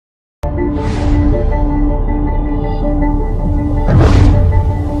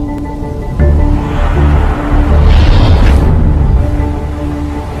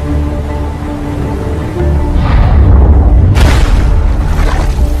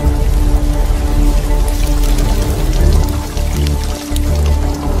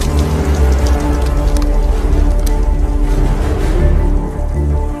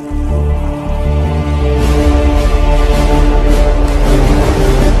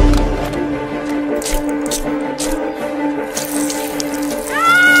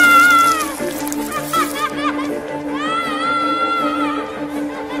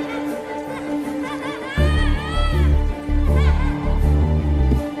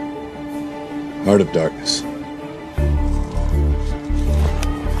Heart of Darkness.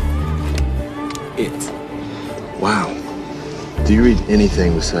 It. Wow. Do you read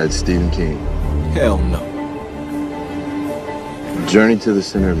anything besides Stephen King? Hell no. Journey to the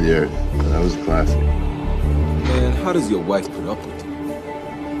Center of the Earth. That was a classic. Man, how does your wife put up with you?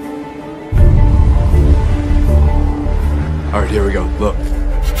 All right, here we go. Look.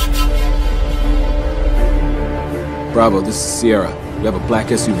 Bravo, this is Sierra. We have a black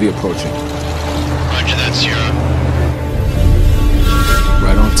SUV approaching. Roger that, Sierra.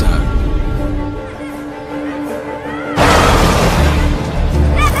 Right on time.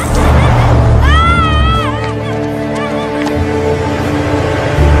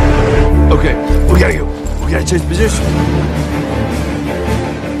 Okay, we gotta go. We gotta change position.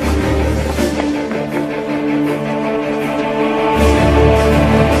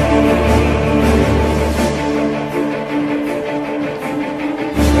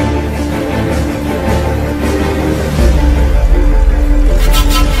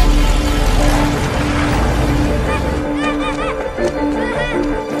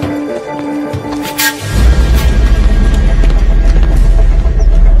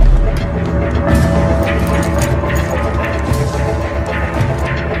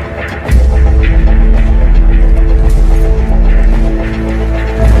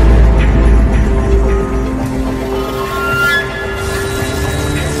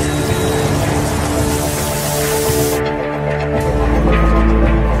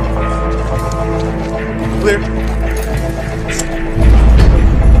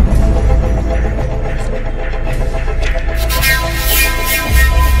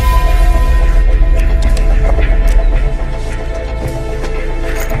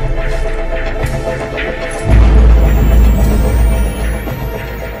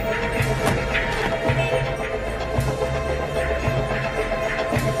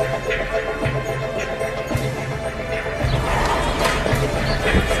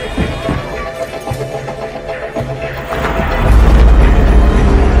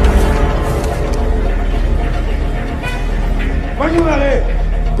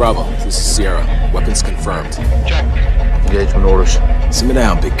 Bravo, this is Sierra. Weapons confirmed. Check. Engagement orders. Simmer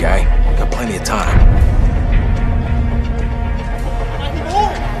down, big guy. We got plenty of time.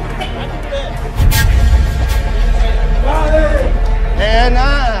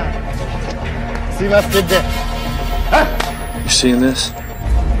 You seeing this?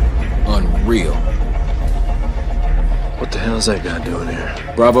 Unreal. What the hell is that guy doing here?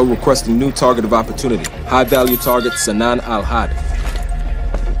 Bravo requesting new target of opportunity. High-value target, Sanan Al-Had.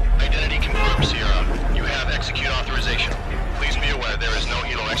 Identity confirmed, Sierra. You have execute authorization. Please be aware there is no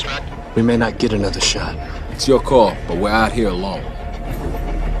helo extract. We may not get another shot. It's your call, but we're out here alone.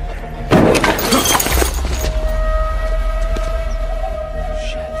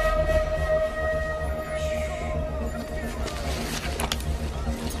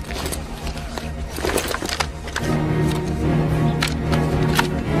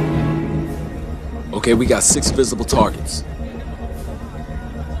 Okay, we got 6 visible targets.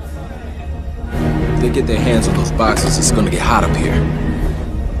 If they get their hands on those boxes, it's gonna get hot up here.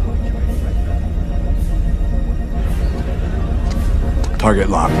 Target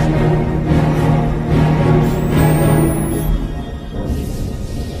locked.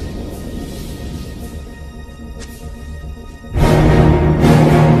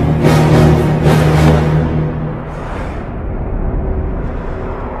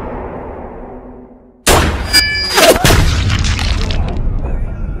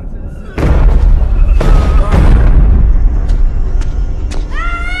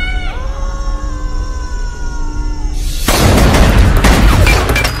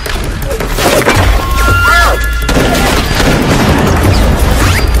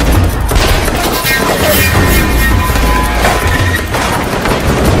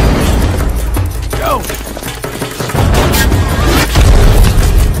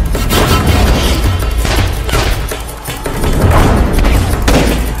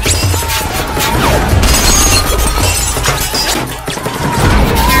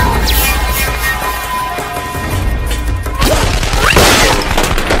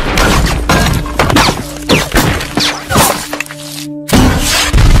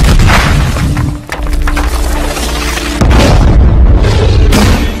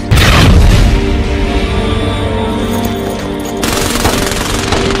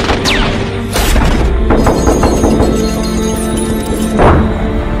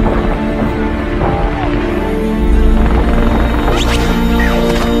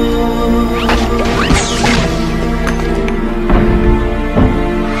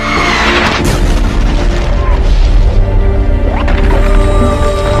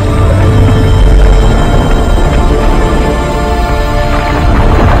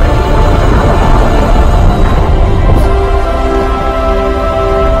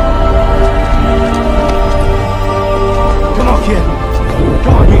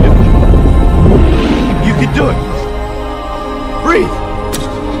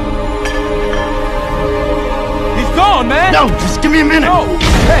 man? No, just give me a minute. No!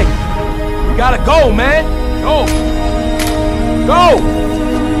 Hey! You gotta go, man! Go! Go!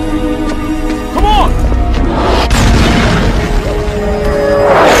 Come on!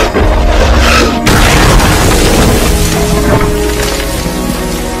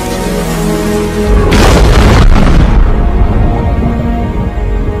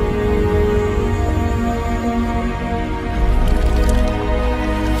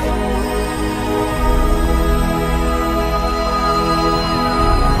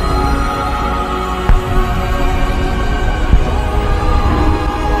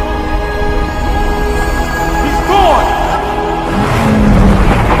 He's gone!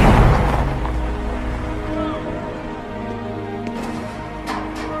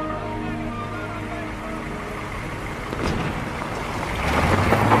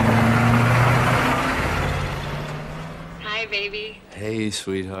 Hi, baby. Hey,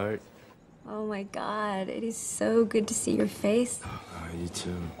 sweetheart. Oh my god, it is so good to see your face. Oh, you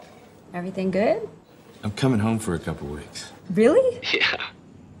too. Everything good? I'm coming home for a couple weeks. Really? Yeah.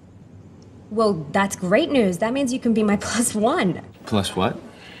 Well, that's great news. That means you can be my +1. Plus what?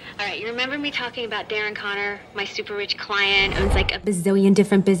 All right, you remember me talking about Darren Connor, my super rich client, owns like a bazillion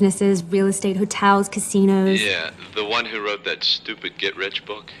different businesses, real estate, hotels, casinos. Yeah, the one who wrote that stupid Get Rich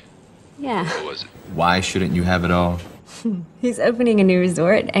book? Yeah. What was it? Why shouldn't you have it all? He's opening a new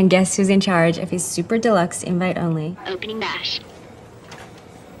resort, and guess who's in charge of his super deluxe invite only? Opening bash.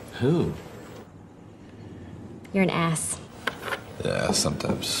 Who? You're an ass. Yeah,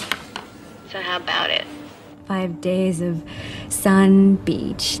 sometimes. So how about it? 5 days of sun,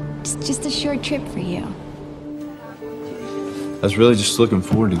 beach. Just a short trip for you. I was really just looking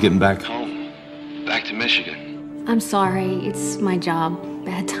forward to getting back home. Back to Michigan. I'm sorry, it's my job.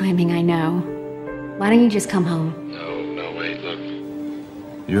 Bad timing, I know. Why don't you just come home? No, wait, look.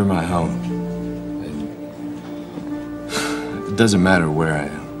 You're my home. And it doesn't matter where I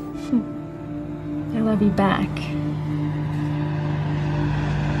am. I love you back.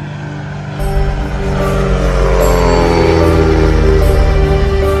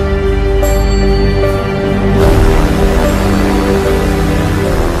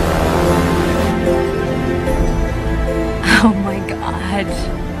 Oh my God.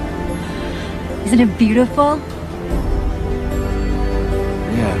 Isn't it beautiful?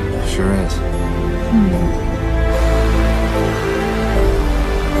 Yeah, sure is.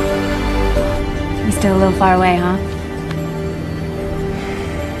 You're still a little far away, huh?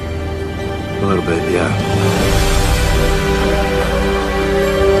 A little bit, yeah.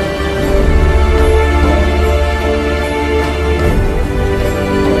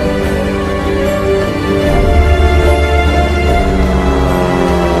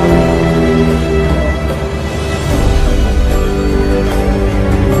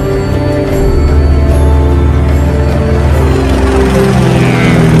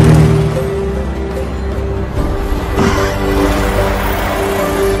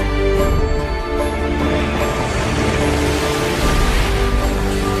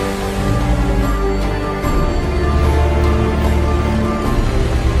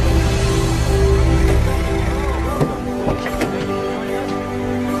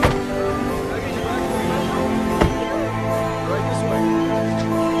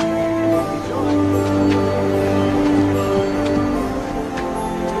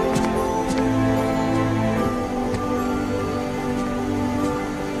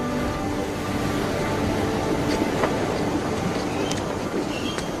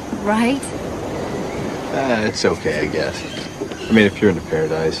 Right? It's okay, I guess. I mean, if you're into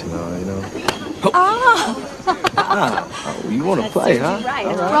paradise, you know. Oh, you want to play, huh? Right.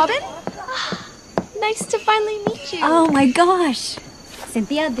 Robin? Nice to finally meet you. Oh my gosh.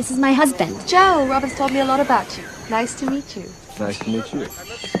 Cynthia, this is my husband. Joe, Robin's told me a lot about you. Nice to meet you. Nice to meet you.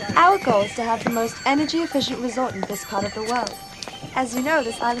 Our goal is to have the most energy-efficient resort in this part of the world. As you know,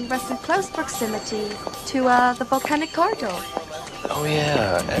 this island rests in close proximity to the volcanic corridor. Oh,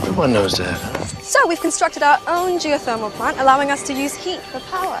 yeah. Everyone knows that. So we've constructed our own geothermal plant, allowing us to use heat for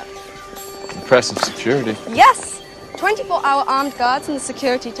power. Impressive security. Yes! 24-hour armed guards in the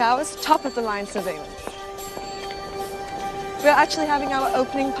security towers, top-of-the-line surveillance. We're actually having our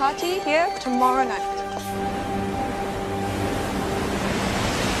opening party here tomorrow night.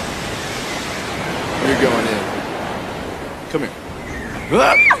 You're going in. Come here.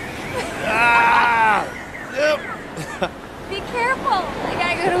 Be careful. I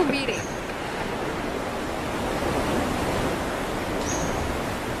gotta go to a meeting.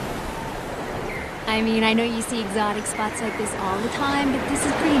 I mean, I know you see exotic spots like this all the time, but this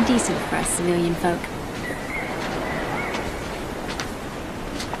is pretty decent for us civilian folk.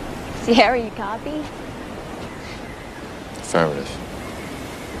 Sierra, you copy? Affirmative.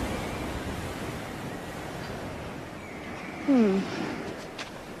 You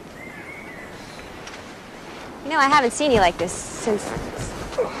know, I haven't seen you like this since...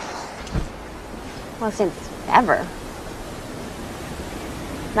 Well, since ever.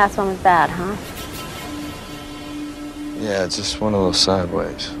 Last one was bad, huh? Yeah, it just went a little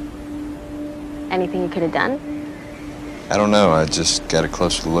sideways. Anything you could have done? I don't know, I just got a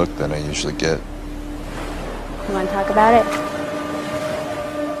closer look than I usually get. You want to talk about it?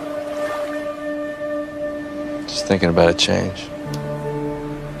 Just thinking about a change.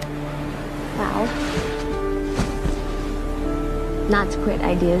 Well, not to put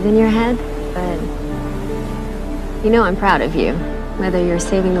ideas in your head, but you know I'm proud of you, whether you're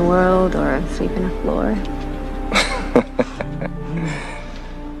saving the world or sweeping a floor.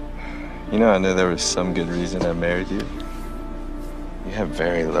 You know, I knew there was some good reason I married you. You have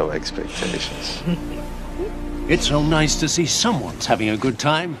very low expectations. It's so nice to see someone's having a good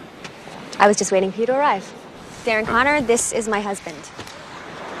time. I was just waiting for you to arrive. Darren Connor, this is my husband.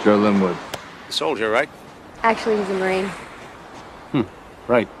 Joe Linwood. Soldier, right? Actually, he's a Marine.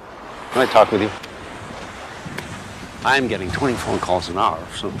 Right. Can I talk with you? I'm getting 20 phone calls an hour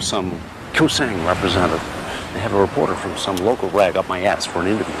from some Kusang representative. They have a reporter from some local rag up my ass for an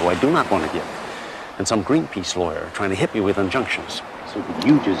interview I do not want to give. And some Greenpeace lawyer trying to hit me with injunctions. So could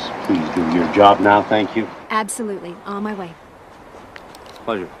you just please do your job now, thank you? Absolutely. On my way.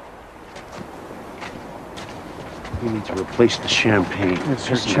 Pleasure. You need to replace the champagne. It's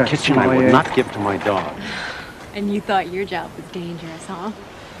just in the kitchen I would not give to my dog. And you thought your job was dangerous, huh?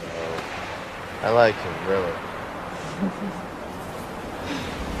 I like him, really.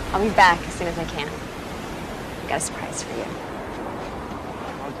 I'll be back as soon as I can. Got a surprise for you.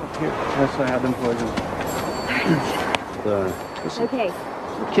 Yes, I have them for you. Okay.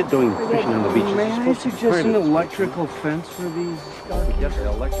 The kid doing fishing on the beach. May I suggest an electrical fence for these dark? Yes, the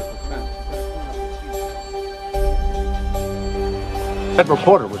electrical fence. That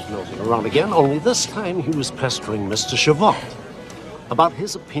reporter was nosing around again, only this time he was pestering Mr. Chavant about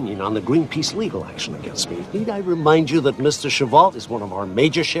his opinion on the Greenpeace legal action against me. Need I remind you that Mr. Chavant is one of our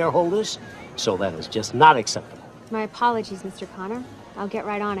major shareholders? So that is just not acceptable. My apologies, Mr. Connor. I'll get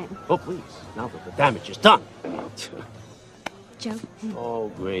right on it. Oh, please, now that the damage is done. Joe? Oh,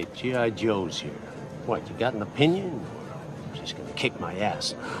 great. G.I. Joe's here. What, you got an opinion? She's gonna kick my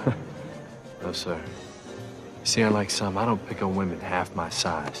ass. No, sir. You see, unlike some, I don't pick on women half my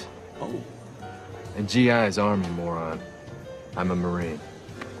size. Oh. And GI is Army, moron. I'm a Marine.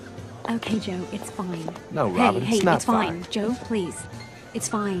 Okay, Joe, it's fine. No, Robin, it's not it's fine. Joe, please. It's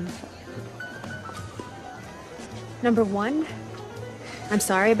fine. Number one, I'm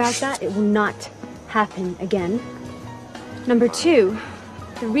sorry about that. It will not happen again. Number two,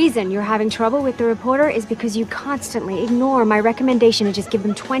 the reason you're having trouble with the reporter is because you constantly ignore my recommendation to just give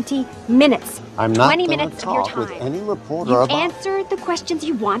them 20 minutes. I'm not 20 gonna minutes of your talk with time. any reporter You about... answer the questions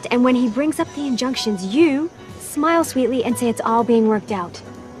you want, and when he brings up the injunctions, you smile sweetly and say it's all being worked out.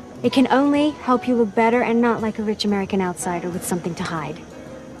 It can only help you look better and not like a rich American outsider with something to hide.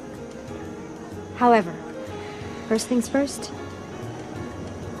 However, first things first,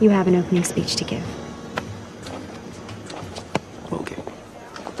 you have an opening speech to give. Okay.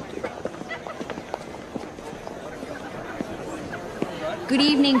 Good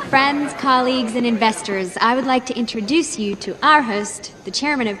evening, friends, colleagues, and investors. I would like to introduce you to our host, the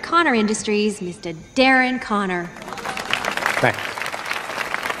chairman of Connor Industries, Mr. Darren Connor. Thanks.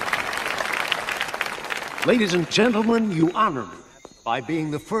 Ladies and gentlemen, you honor me by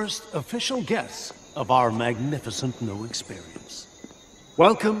being the first official guest of our magnificent new experience.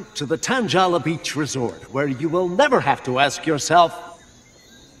 Welcome to the Tanjala Beach Resort, where you will never have to ask yourself,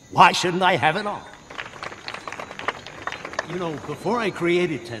 why shouldn't I have it all? You know, before I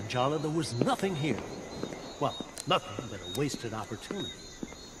created Tanjala, there was nothing here. Well, nothing but a wasted opportunity.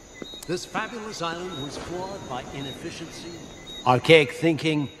 This fabulous island was flawed by inefficiency, archaic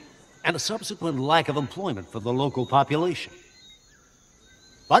thinking, and a subsequent lack of employment for the local population.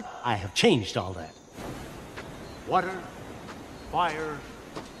 But I have changed all that. Water, fire,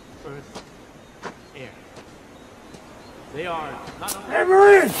 earth, air. They are not only... Hey,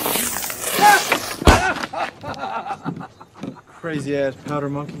 Marine! Crazy ass powder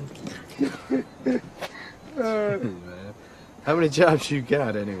monkey. Man, how many jobs you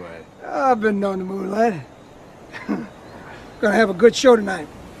got anyway? I've been known to move, lad. Gonna have a good show tonight.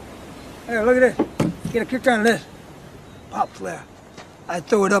 Hey, look at this. Get a kick on this. Pop flare. I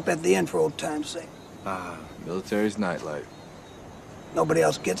throw it up at the end for old time's sake. Ah, military's nightlight. Nobody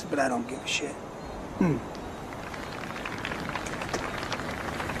else gets it, but I don't give a shit.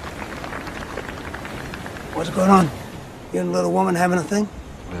 What's going on? You and the little woman having a thing?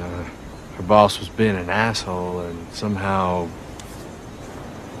 Her boss was being an asshole, and somehow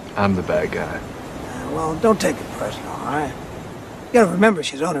I'm the bad guy. Well, don't take it personal, all right? You gotta remember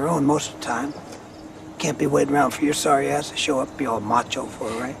she's on her own most of the time. Can't be waiting around for your sorry ass to show up and be all macho for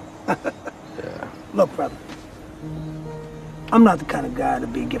her, right? Yeah. Look, brother. I'm not the kind of guy to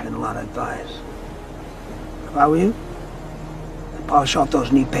be giving a lot of advice. If I were you, I'd polish off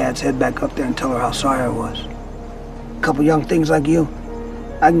those knee pads, head back up there and tell her how sorry I was. A couple young things like you,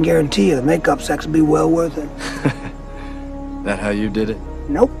 I can guarantee you the makeup sex will be well worth it. That how you did it?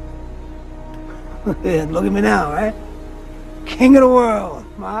 Nope. Yeah, look at me now, right? King of the world,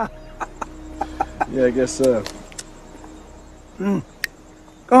 ma. Yeah, I guess so. Go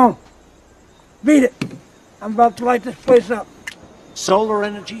on. Beat it. I'm about to light this place up. Solar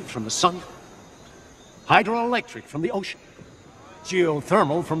energy from the sun, hydroelectric from the ocean,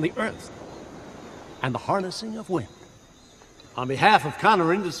 geothermal from the earth, and the harnessing of wind. On behalf of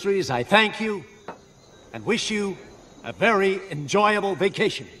Connor Industries, I thank you and wish you a very enjoyable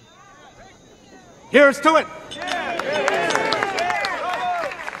vacation. Here's to it!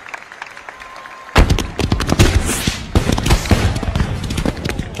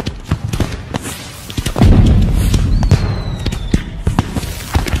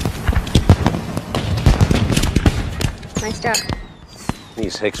 Nice job.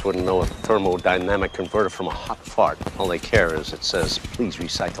 These hicks wouldn't know a thermodynamic converter from a hot fart. All they care is it says, please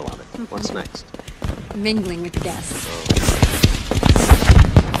recycle on it. What's next? Mingling with the guests.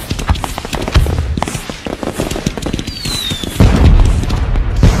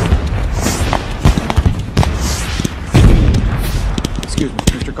 Excuse me,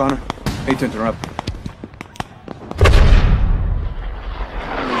 Mr. Connor. Hate to interrupt.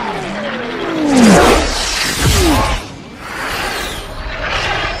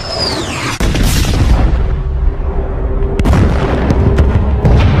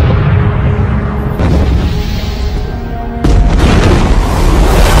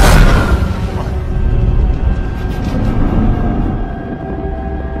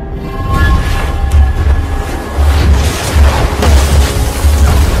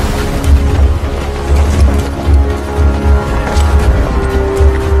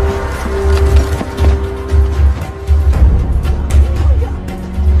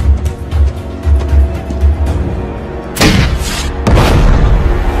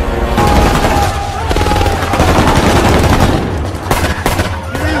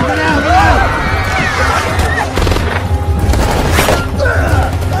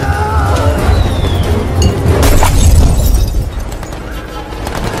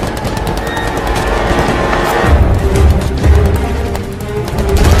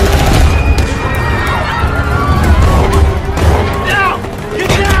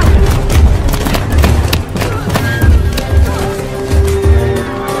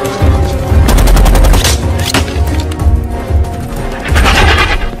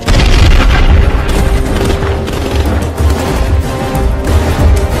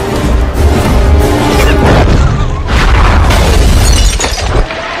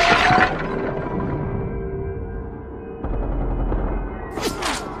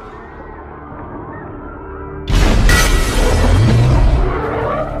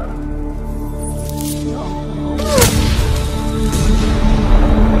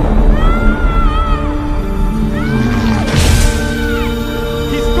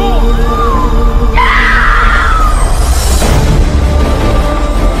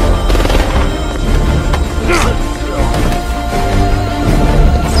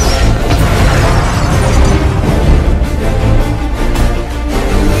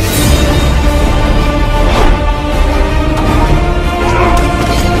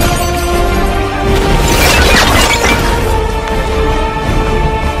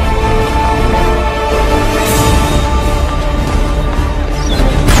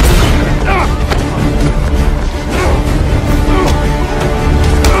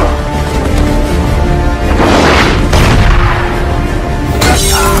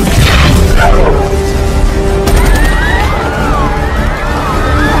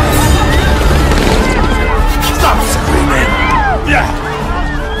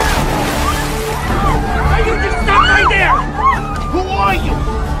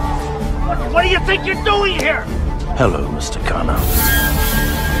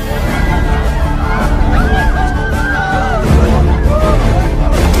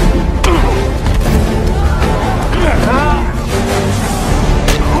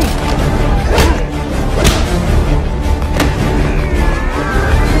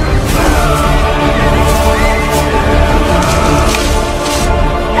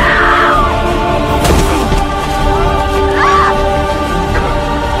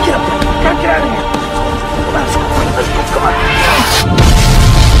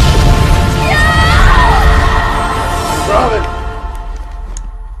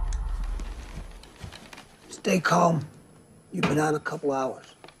 home. You've been on a couple hours.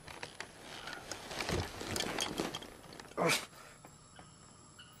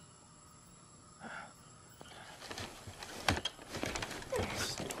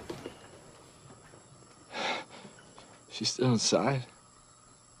 She's still inside?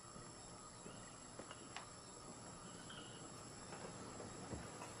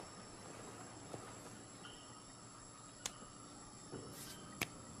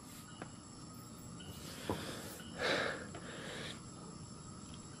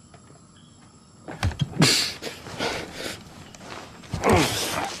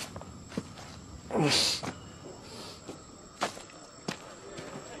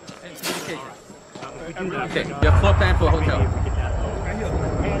 Okay, your floor plan for hotel.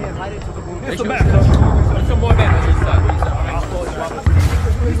 Make sure there's some more men on this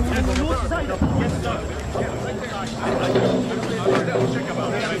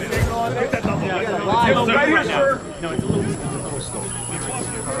Right here, sir.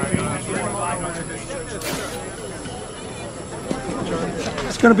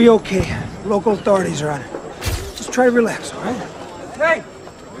 It's gonna be okay. Local authorities are on it. Just try to relax, all right? Hey!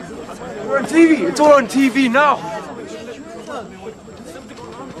 We're on TV! It's all on TV now!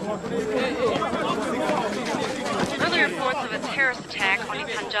 Early reports of a terrorist attack on the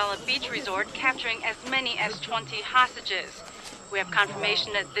Panjala Beach Resort capturing as many as 20 hostages. We have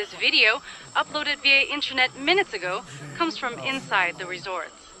confirmation that this video, uploaded via internet minutes ago, comes from inside the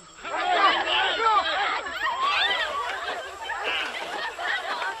resorts.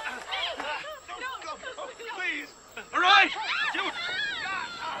 Please! All right!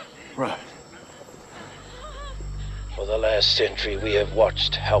 Right. For the last century, we have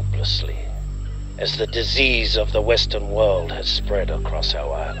watched helplessly as the disease of the Western world has spread across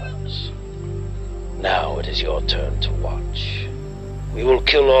our islands. Now it is your turn to watch. We will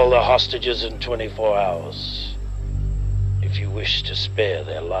kill all the hostages in 24 hours. If you wish to spare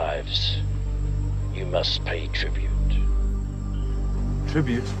their lives, you must pay tribute.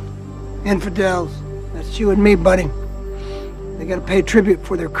 Tribute? Infidels. That's you and me, buddy. They gotta pay tribute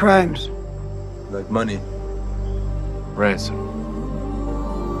for their crimes. Like money. Ransom.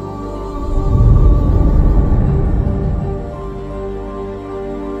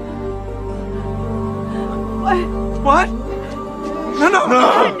 What? No, no!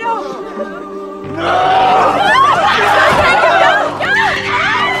 No!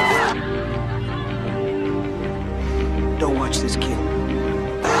 Don't watch this kid.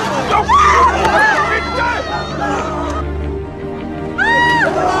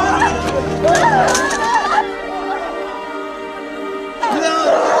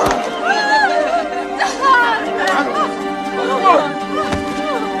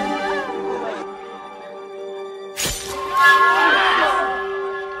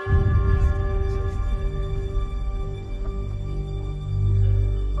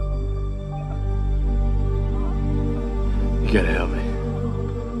 You gotta help me.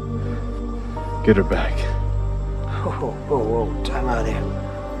 Get her back. Whoa, whoa, whoa, time out here.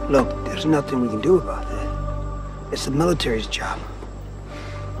 Look, there's nothing we can do about that. It's the military's job.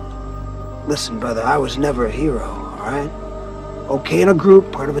 Listen, brother, I was never a hero, all right? Okay in a group,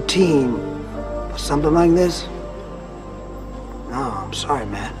 part of a team. But something like this? No, I'm sorry,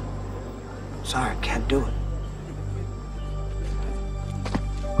 man. Sorry, can't do it.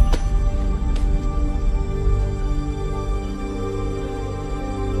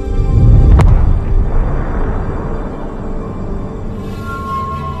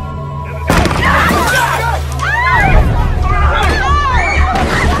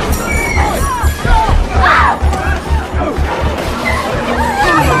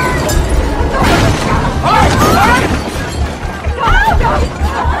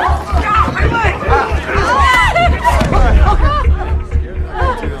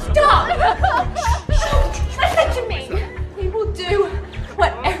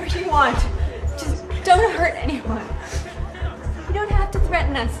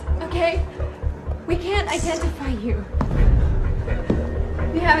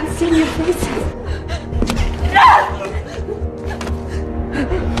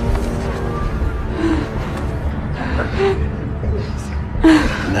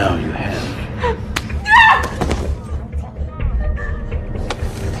 Now you have. No.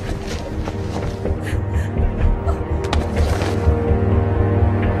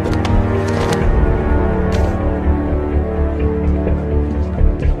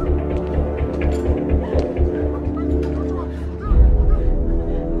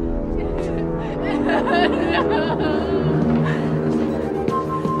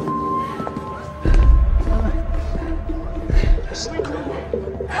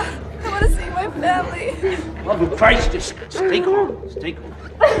 Love of Christ, just stay calm. Stay calm.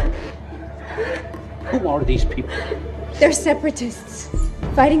 Who are these people? They're separatists,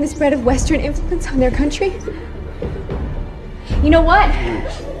 fighting the spread of Western influence on their country. You know what?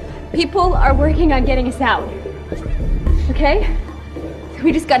 People are working on getting us out. Okay?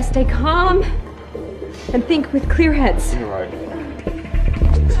 We just gotta stay calm and think with clear heads. You're right.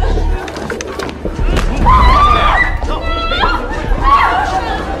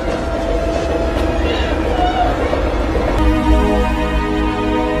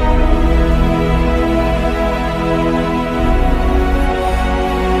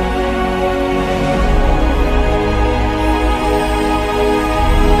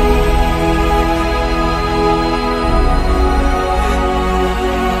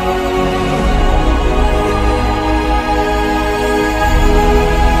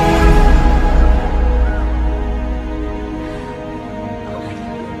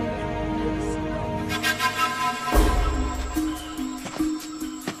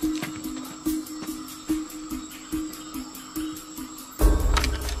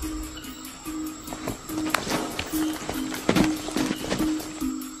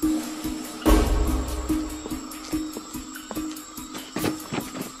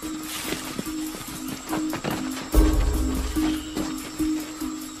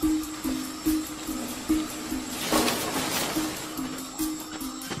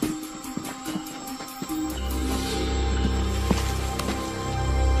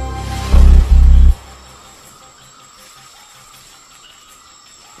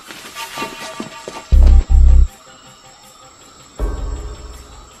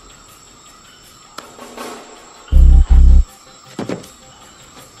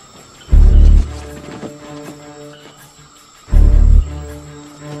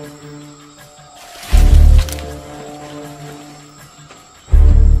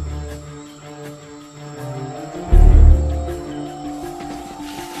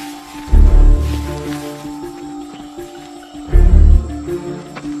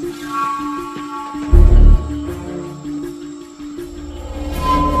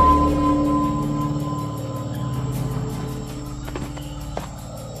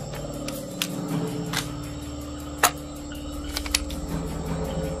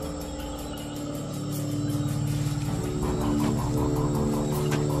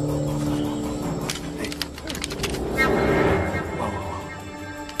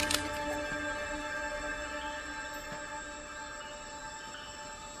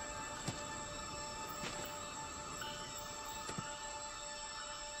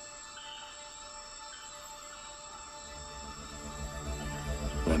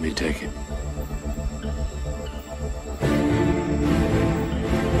 Let me take it.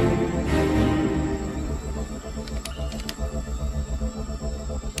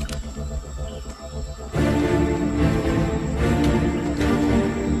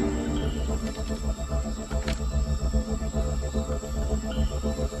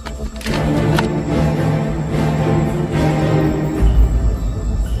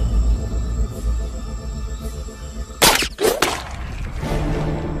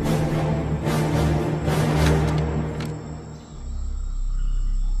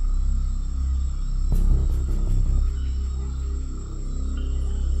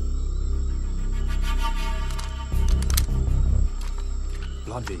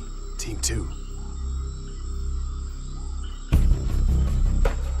 Blondie, Team 2.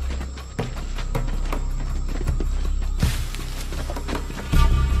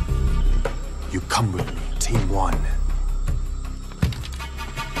 You come with me, Team 1.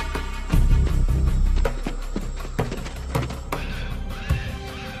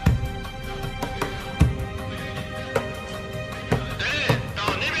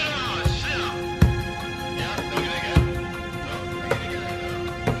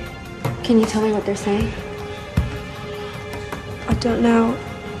 Can you tell me what they're saying? I don't know.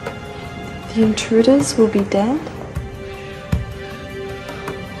 The intruders will be dead?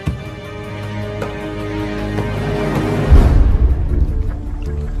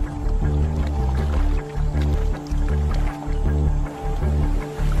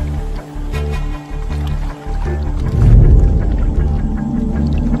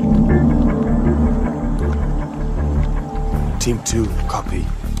 Team 2, copy.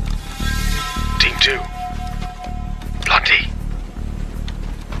 Team 2. Blondie.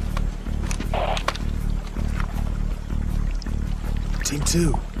 Team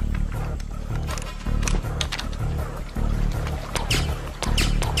 2.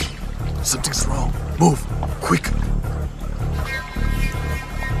 Something's wrong. Move, quick.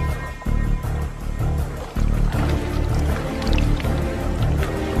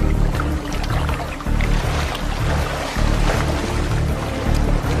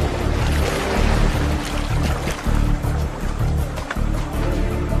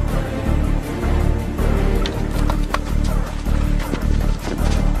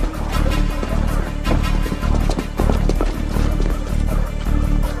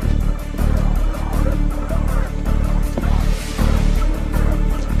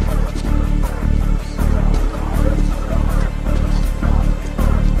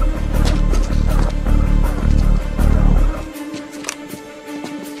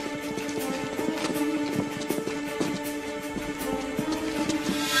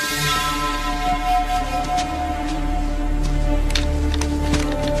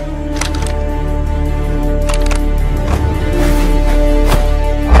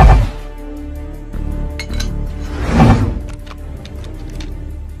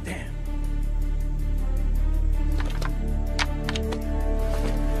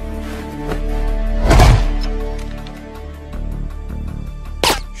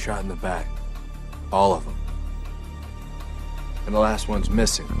 back. All of them. And the last one's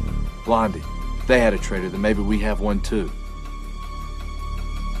missing. Blondie. If they had a traitor, then maybe we have one too.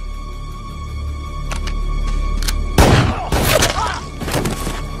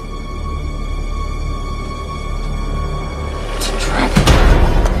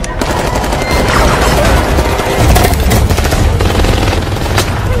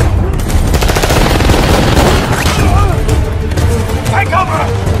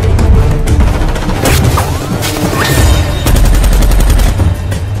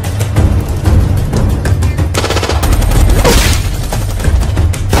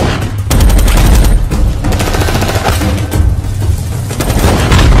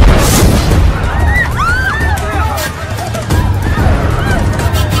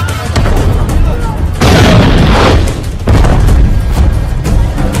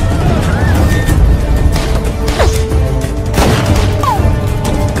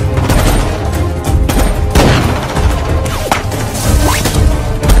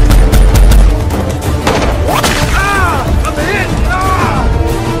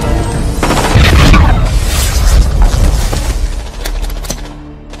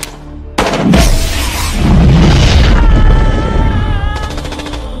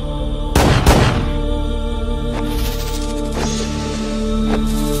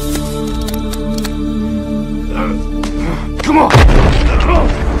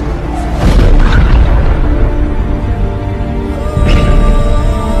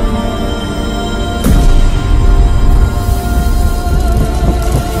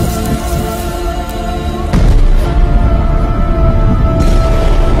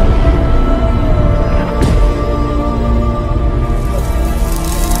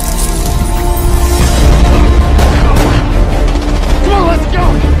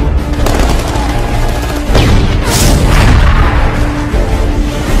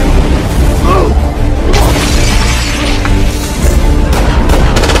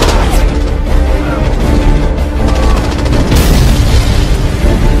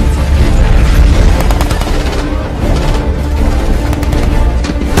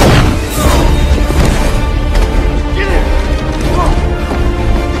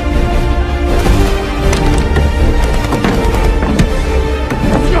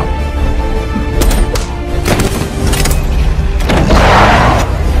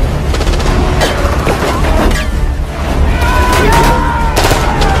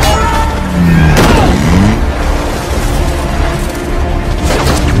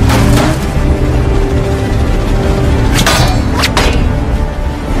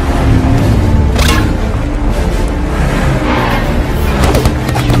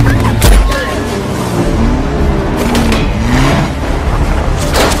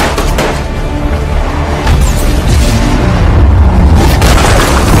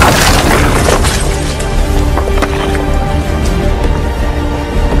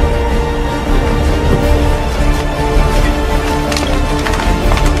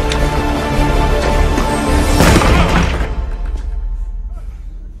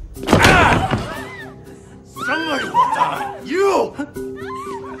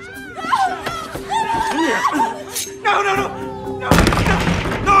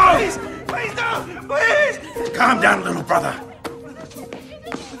 Calm down, little brother.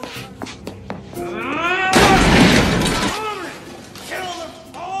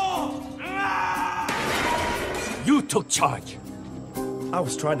 You took charge. I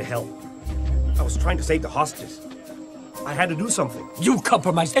was trying to help. I was trying to save the hostages. I had to do something. You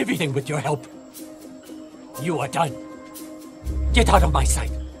compromised everything with your help. You are done. Get out of my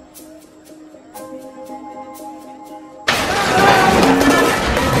sight.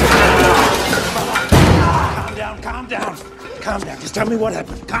 Calm down. Calm down. Just tell me what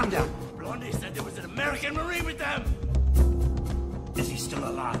happened. Calm down. Blondie said there was an American Marine with them. Is he still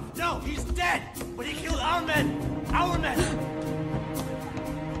alive? No, he's dead. But he killed our men. Our men.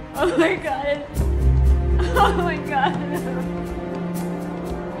 Oh my god. Oh my god.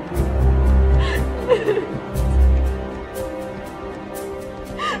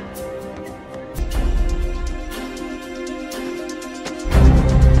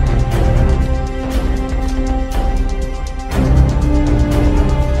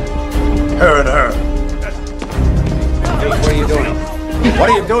 Her and her. Hey, what are you doing? What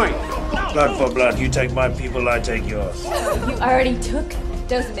are you doing? Blood for blood. You take my people, I take yours. You already took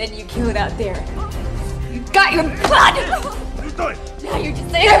those men you killed out there. You got your blood! What are you doing? Now you're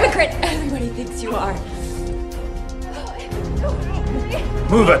just a hypocrite. Everybody thinks you are.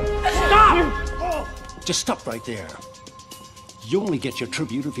 Move it. Stop! Just stop right there. You only get your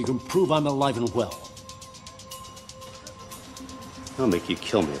tribute if you can prove I'm alive and well. I'll make you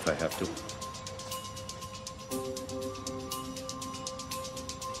kill me if I have to.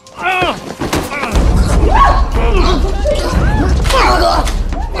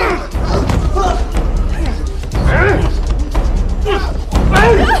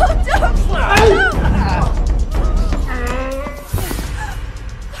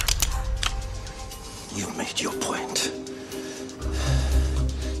 You've made your point.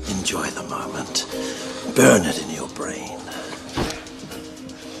 Enjoy the moment. Burn it in your brain.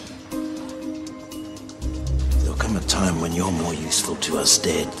 There'll come a time when you're more useful to us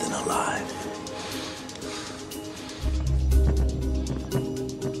dead than alive.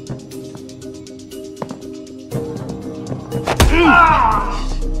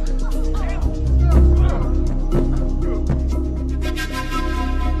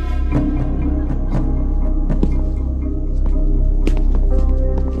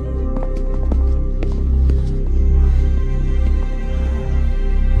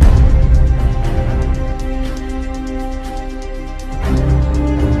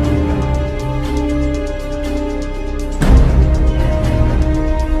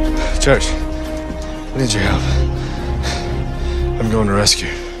 Church, I need your help. I'm going to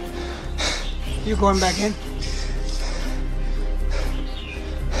rescue. You going back in?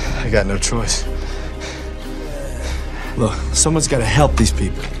 I got no choice. Look, someone's got to help these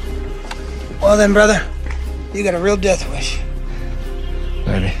people. Well then, brother, you got a real death wish.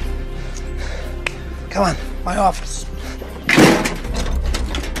 Maybe. Come on, my office.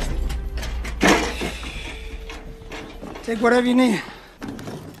 Take whatever you need.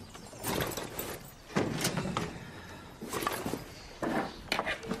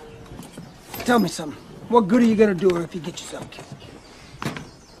 Tell me something. What good are you gonna do her if you get yourself killed?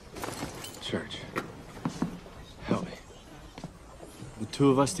 Church, help me. The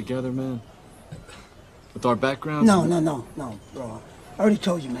two of us together, man. With our backgrounds? No, bro. I already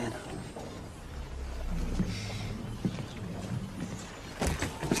told you, man.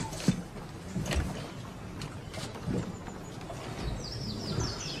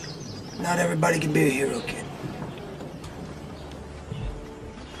 Not everybody can be a hero, kid.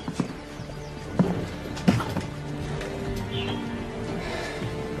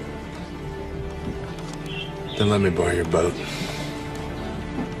 Then let me borrow your boat.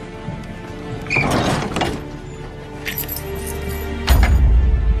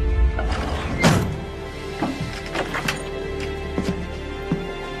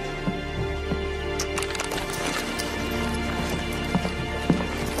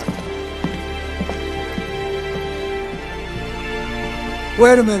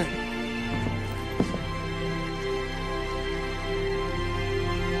 Wait a minute.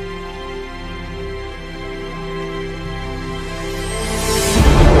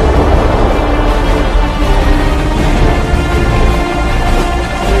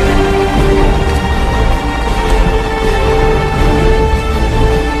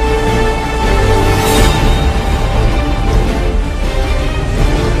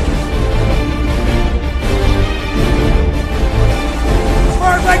 As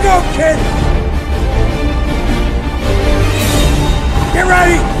far as I go,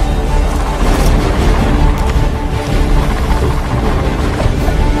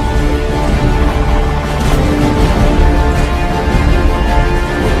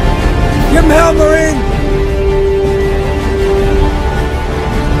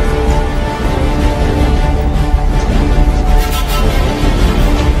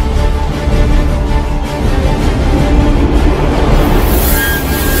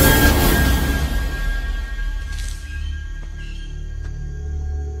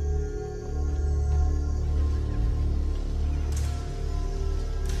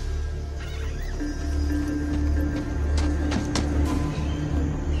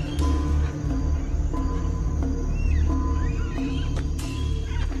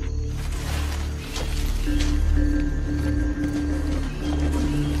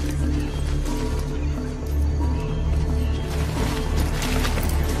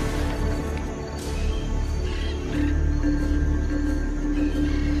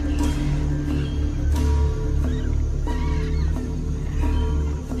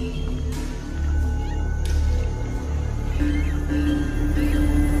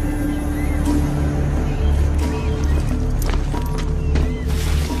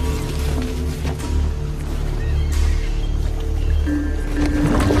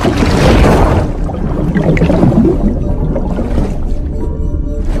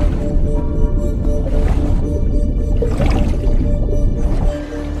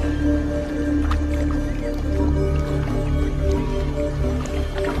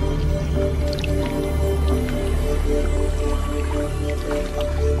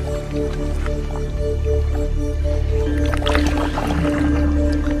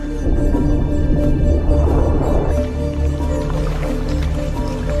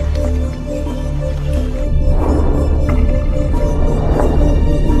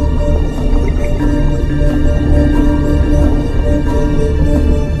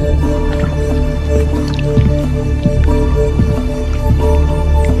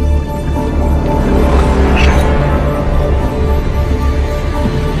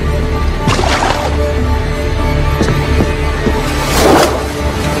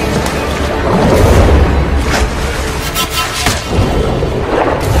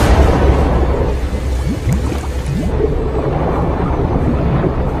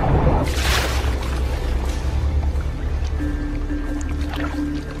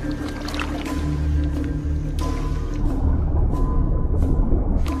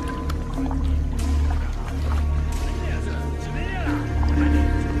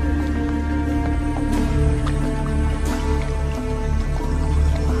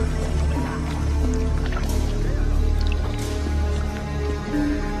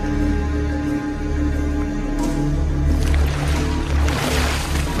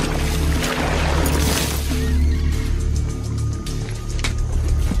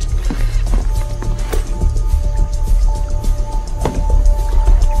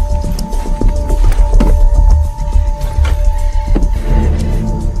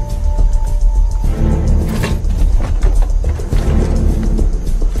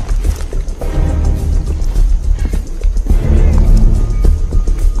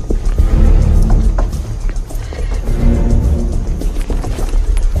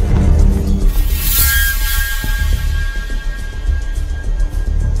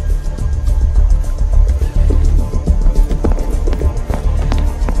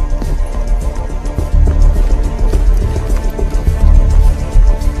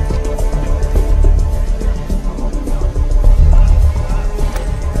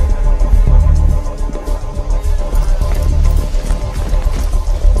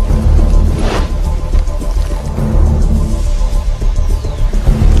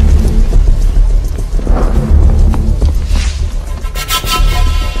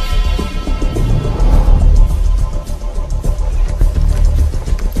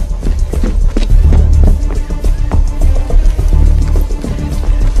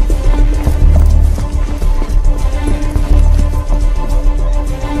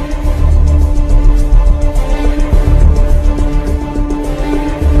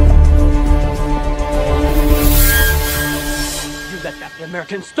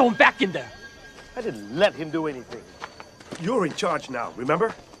 American Stone back in there. I didn't let him do anything. You're in charge now,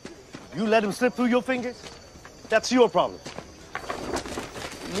 remember? You let him slip through your fingers? That's your problem.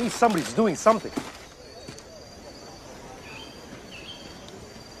 It means somebody's doing something.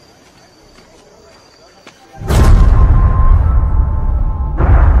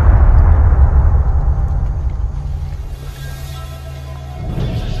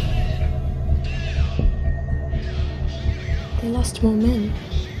 They lost more men.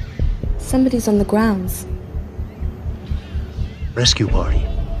 Somebody's on the grounds. Rescue party.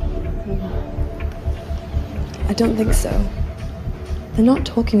 I don't think so. They're not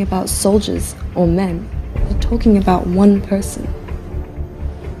talking about soldiers or men. They're talking about one person.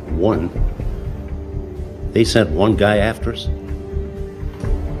 One? They sent one guy after us?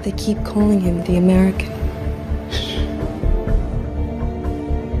 They keep calling him the American.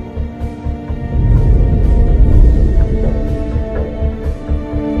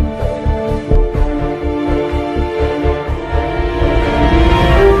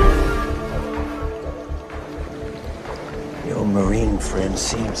 Your Marine friend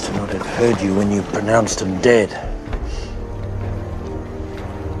seems to not have heard you when you pronounced him dead.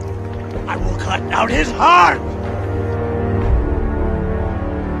 I will cut out his heart!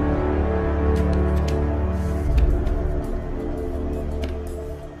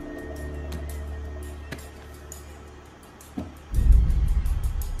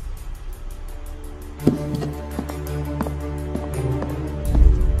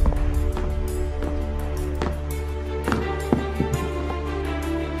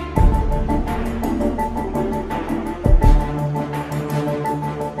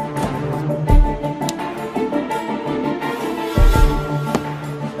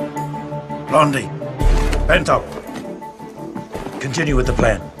 Blondie, Bento, continue with the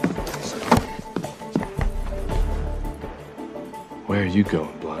plan. Where are you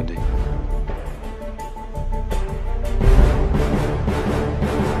going, Blondie?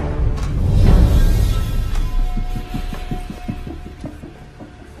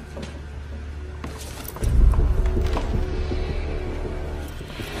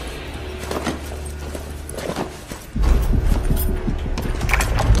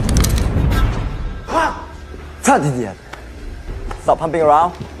 Stop pumping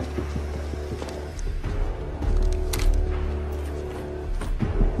around.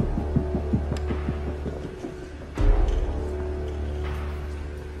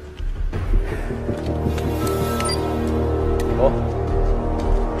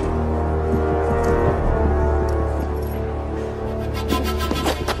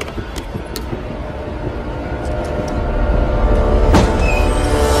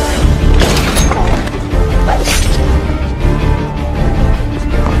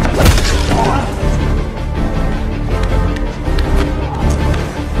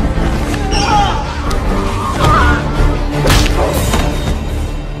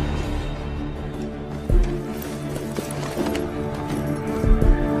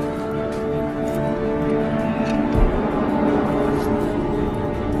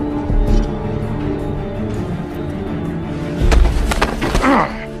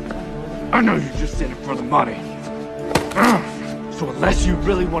 I know you're just in it for the money. So unless you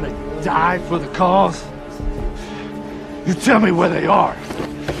really want to die for the cause, you tell me where they are.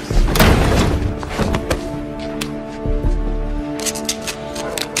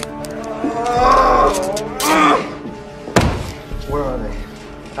 Where are they?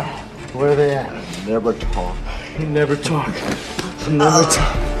 Where are they at? Never talk. You never talk. Never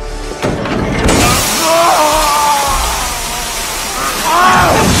talk.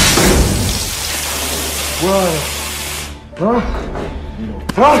 Where are they? Huh? You don't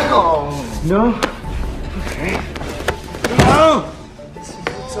talk? No? Okay. No!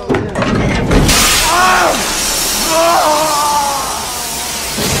 It's over there.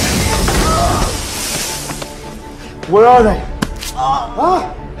 Where are they? Huh?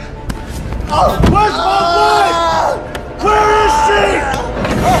 Where's my wife? Where is she?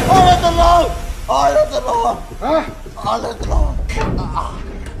 All at the law! All at the law! Huh? All at the law!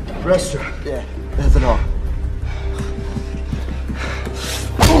 Rest her. Yeah, that's it all.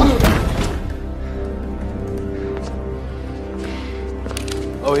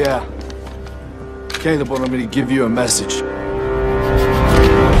 Oh, yeah. Caleb wanted me to give you a message.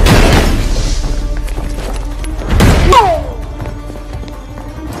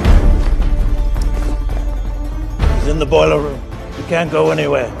 He's in the boiler room. He can't go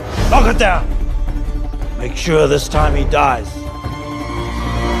anywhere. Lock it down. Make sure this time he dies.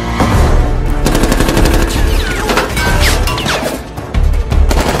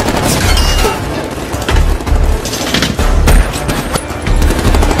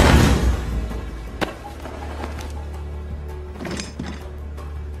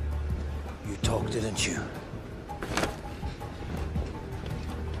 You talked, didn't you?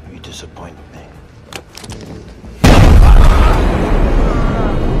 You disappoint me.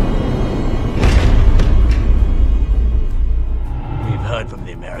 We've heard from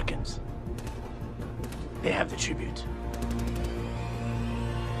the Americans. They have the tribute.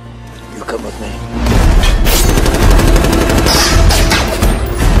 You come with me.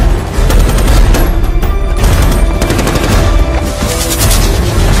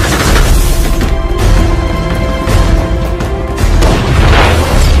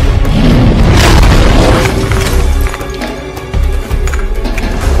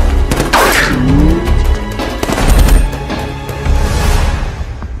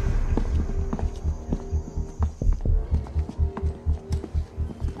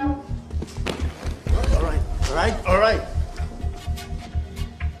 All right.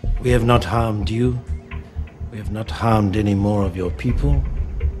 We have not harmed you. We have not harmed any more of your people.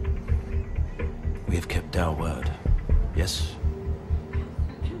 We have kept our word. Yes?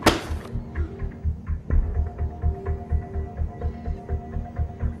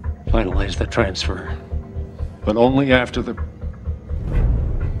 Finalize the transfer. But only after the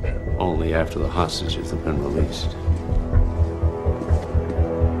hostages have been released.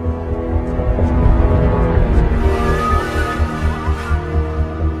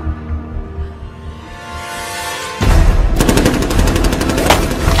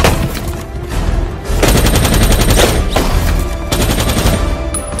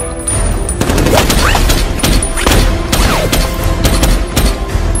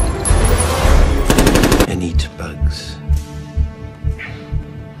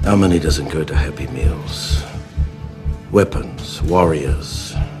 How many doesn't go to Happy Meals? Weapons,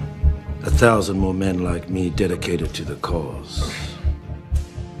 warriors. 1,000 more men like me dedicated to the cause.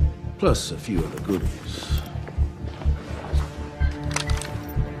 Plus a few other goodies.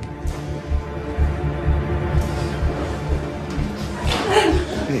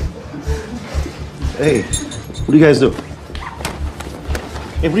 Hey, what are you guys doing?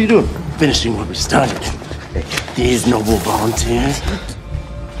 Hey, what are you doing? Finishing what we started. These noble volunteers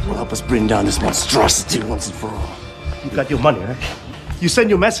will help us bring down this monstrosity once and for all. You got your money, right? You send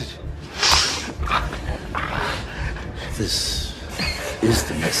your message. This is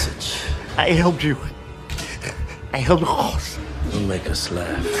the message. I helped you. I helped the cause. Don't make us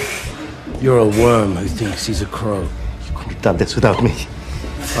laugh. You're a worm who thinks he's a crow. You couldn't have done this without me.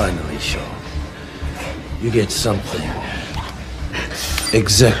 Finally, Shaw. You get something.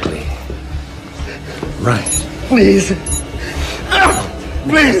 Exactly. Right. Please.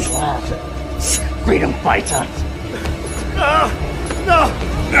 Please! Freedom fighter! No!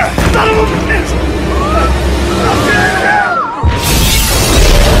 Son of a bitch!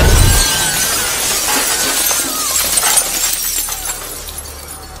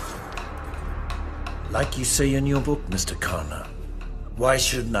 Like you say in your book, Mr. Connor, why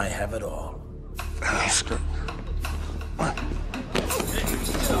shouldn't I have it all? Let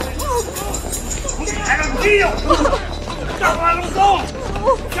him deal! Don't let him go!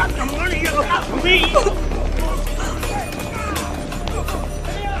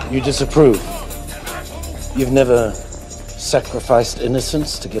 You disapprove. You've never sacrificed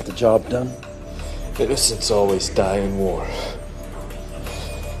innocence to get the job done? Innocents always die in war.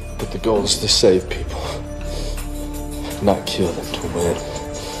 But the goal is to save people, not kill them to win.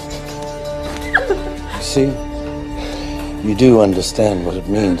 See? You do understand what it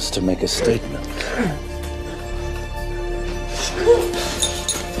means to make a statement.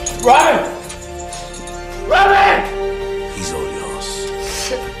 Ryan! Ryan! He's all yours.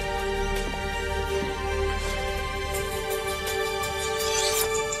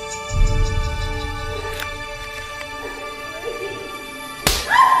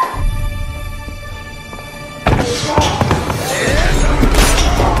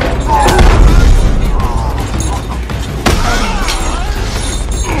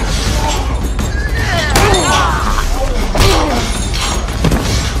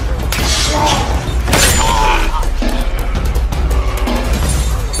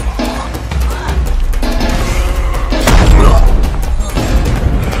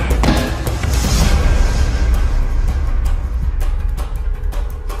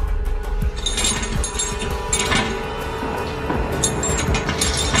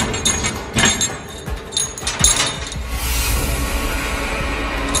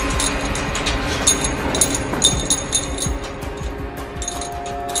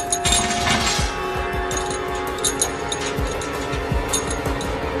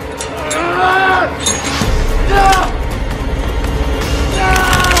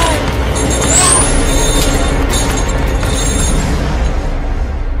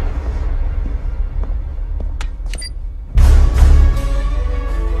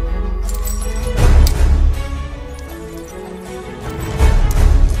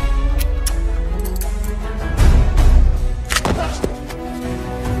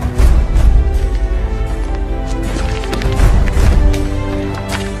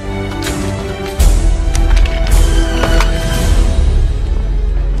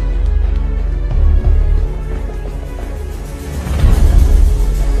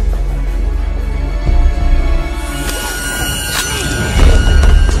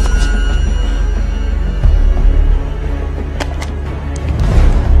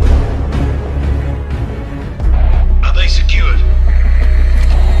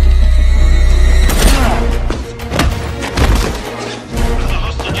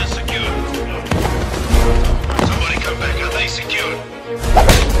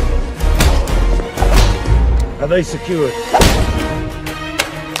 Are they secured?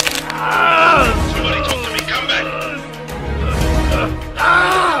 Somebody talk to me. Come back.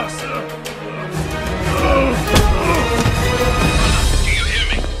 Do you hear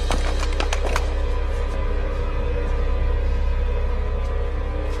me?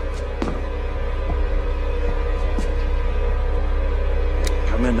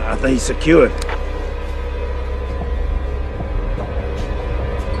 Come in. Are they secured?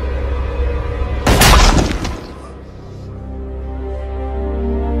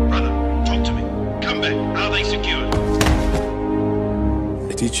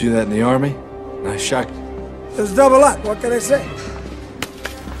 Teach you that in the army? Nice shot. It's double up. What can I say?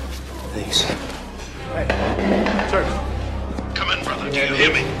 These. Hey, sir. Come in, brother. Do you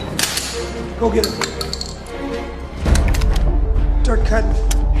hear me? Go get him. Dirt cutting.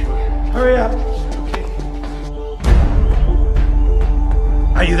 Hurry up. Okay.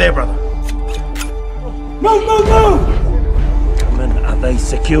 Are you there, brother? Move, move, move! Come in. Are they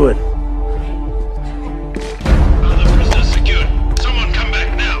secured?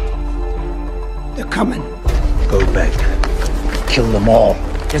 They're coming. Go back. Kill them all.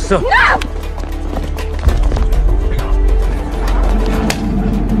 Yes, sir. No!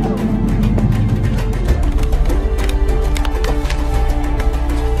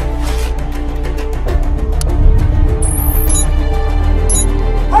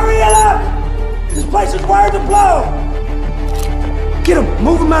 Hurry it up! This place is wired to blow! Get him!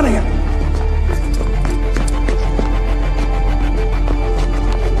 Move him out of here!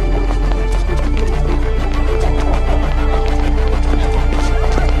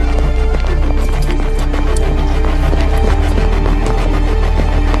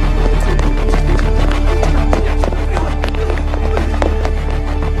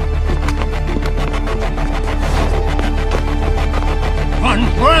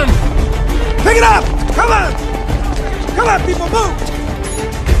 Pick it up! Come on! Come on, people, move!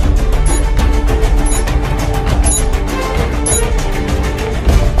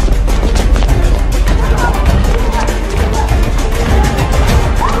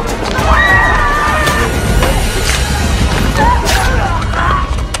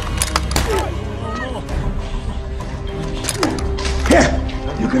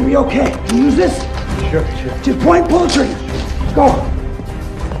 be okay. Can you use this? Sure. Just point, pull the trigger. Go.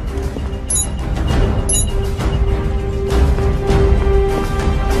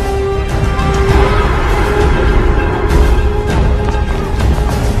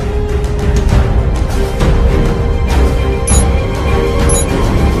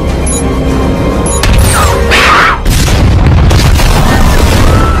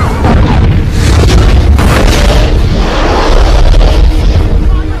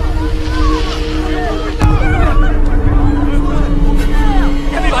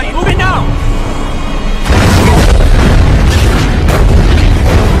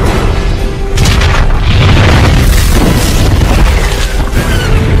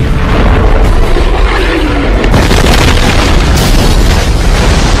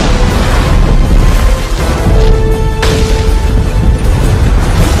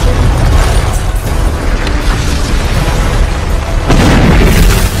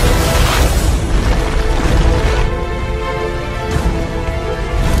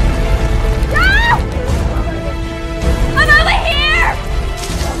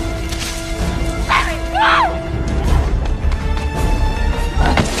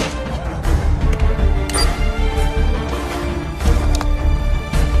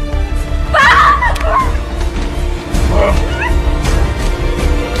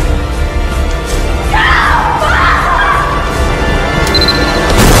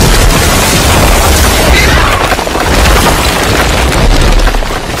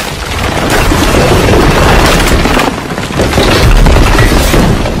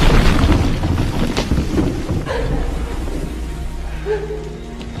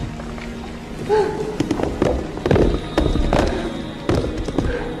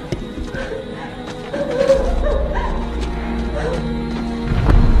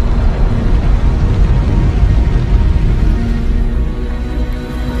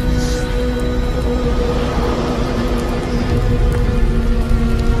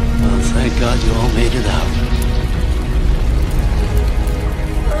 God you all made it out.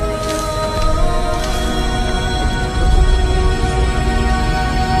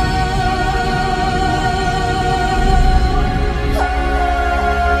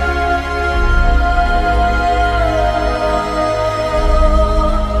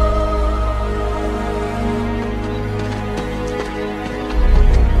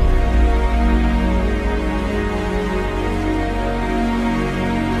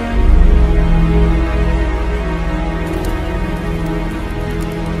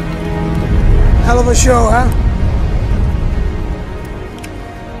 Hell of a show, huh?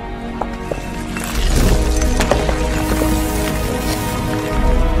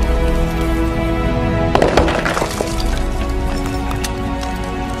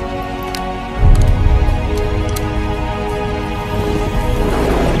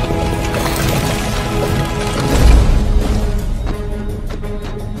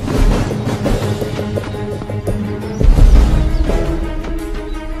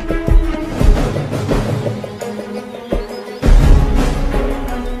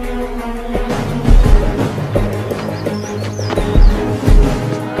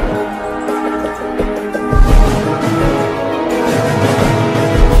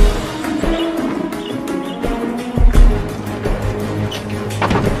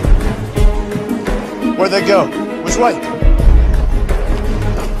 Where'd they go? Which way?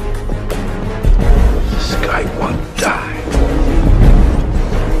 This guy won't die.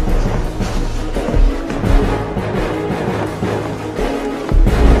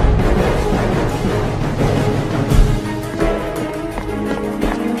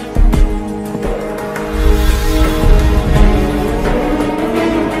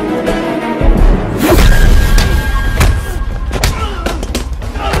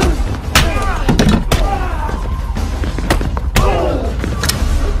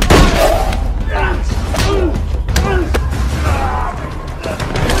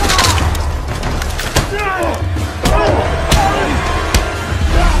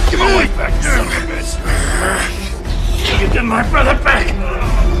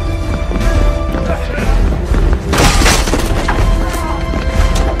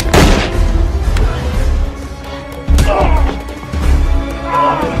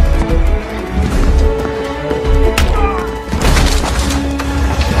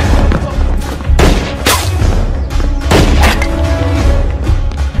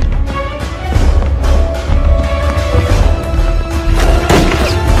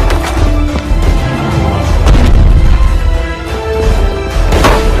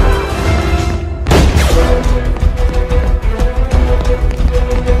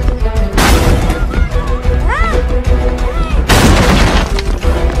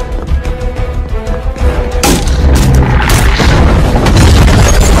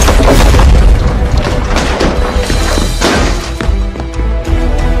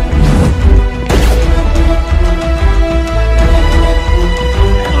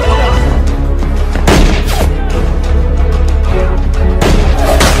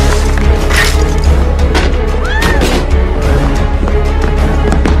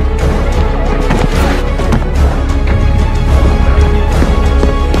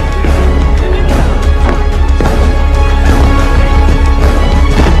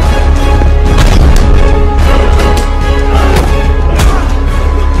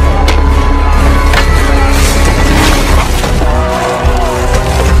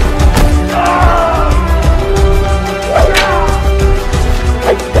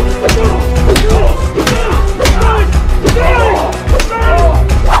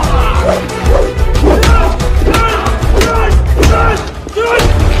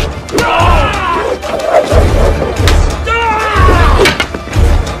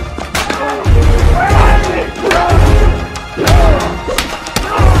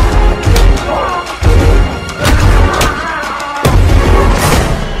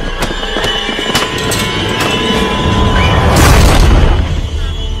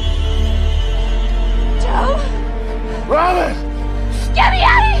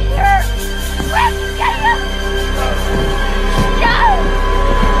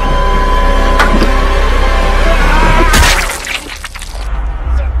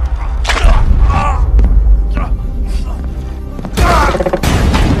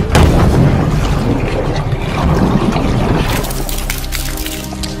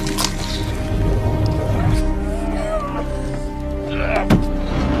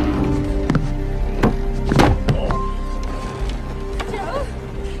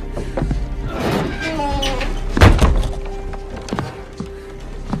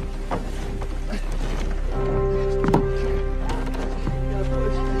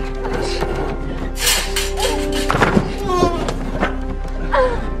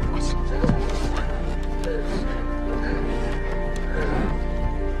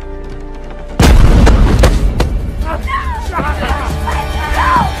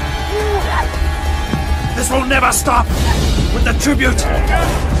 gotta stop with the tribute.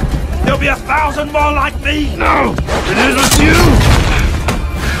 There'll be 1,000 more like me. No, it isn't you.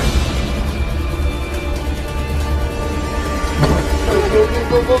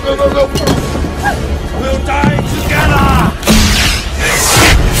 Go. We'll die together.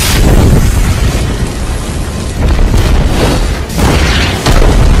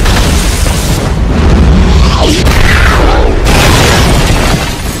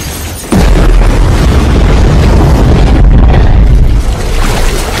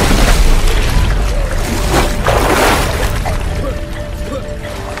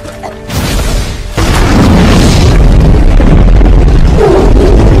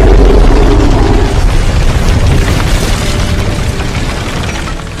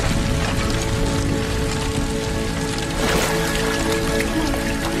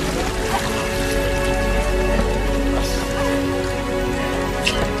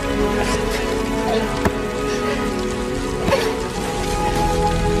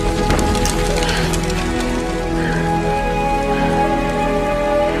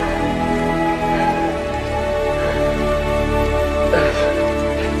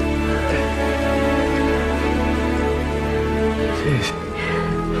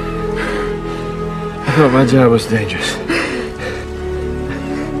 I thought my job was dangerous.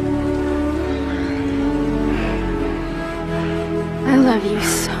 I love you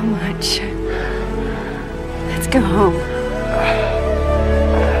so much. Let's go home.